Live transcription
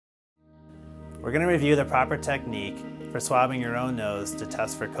We're going to review the proper technique for swabbing your own nose to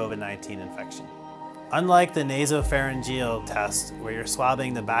test for COVID-19 infection. Unlike the nasopharyngeal test where you're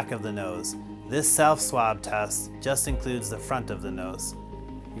swabbing the back of the nose, this self-swab test just includes the front of the nose.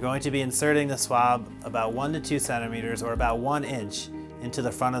 You're going to be inserting the swab about 1 to 2 centimeters or about 1 inch into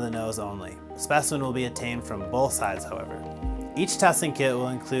the front of the nose only. The specimen will be obtained from both sides, however. Each testing kit will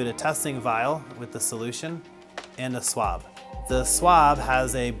include a testing vial with the solution and a swab. The swab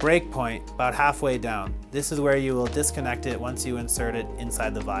has a break point about halfway down. This is where you will disconnect it once you insert it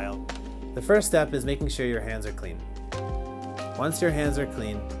inside the vial. The first step is making sure your hands are clean. Once your hands are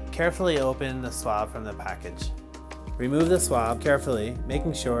clean, carefully open the swab from the package. Remove the swab carefully,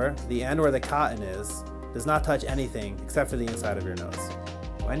 making sure the end where the cotton is does not touch anything except for the inside of your nose.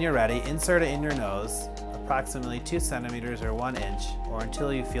 When you're ready, insert it in your nose, approximately 2 centimeters or 1 inch, or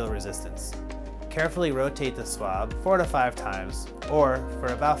until you feel resistance. Carefully rotate the swab 4 to 5 times, or for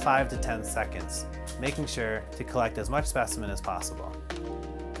about 5 to 10 seconds, making sure to collect as much specimen as possible.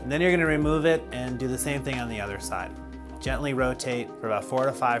 And then you're going to remove it and do the same thing on the other side. Gently rotate for about 4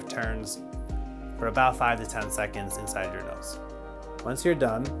 to 5 turns for about 5 to 10 seconds inside your nose. Once you're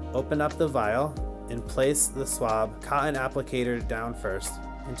done, open up the vial and place the swab cotton applicator down first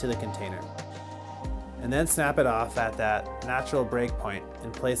into the container. And then snap it off at that natural break point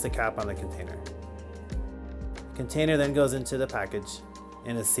and place the cap on the container. The container then goes into the package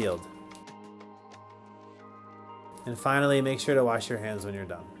and is sealed. And finally, make sure to wash your hands when you're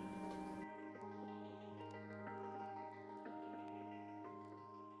done.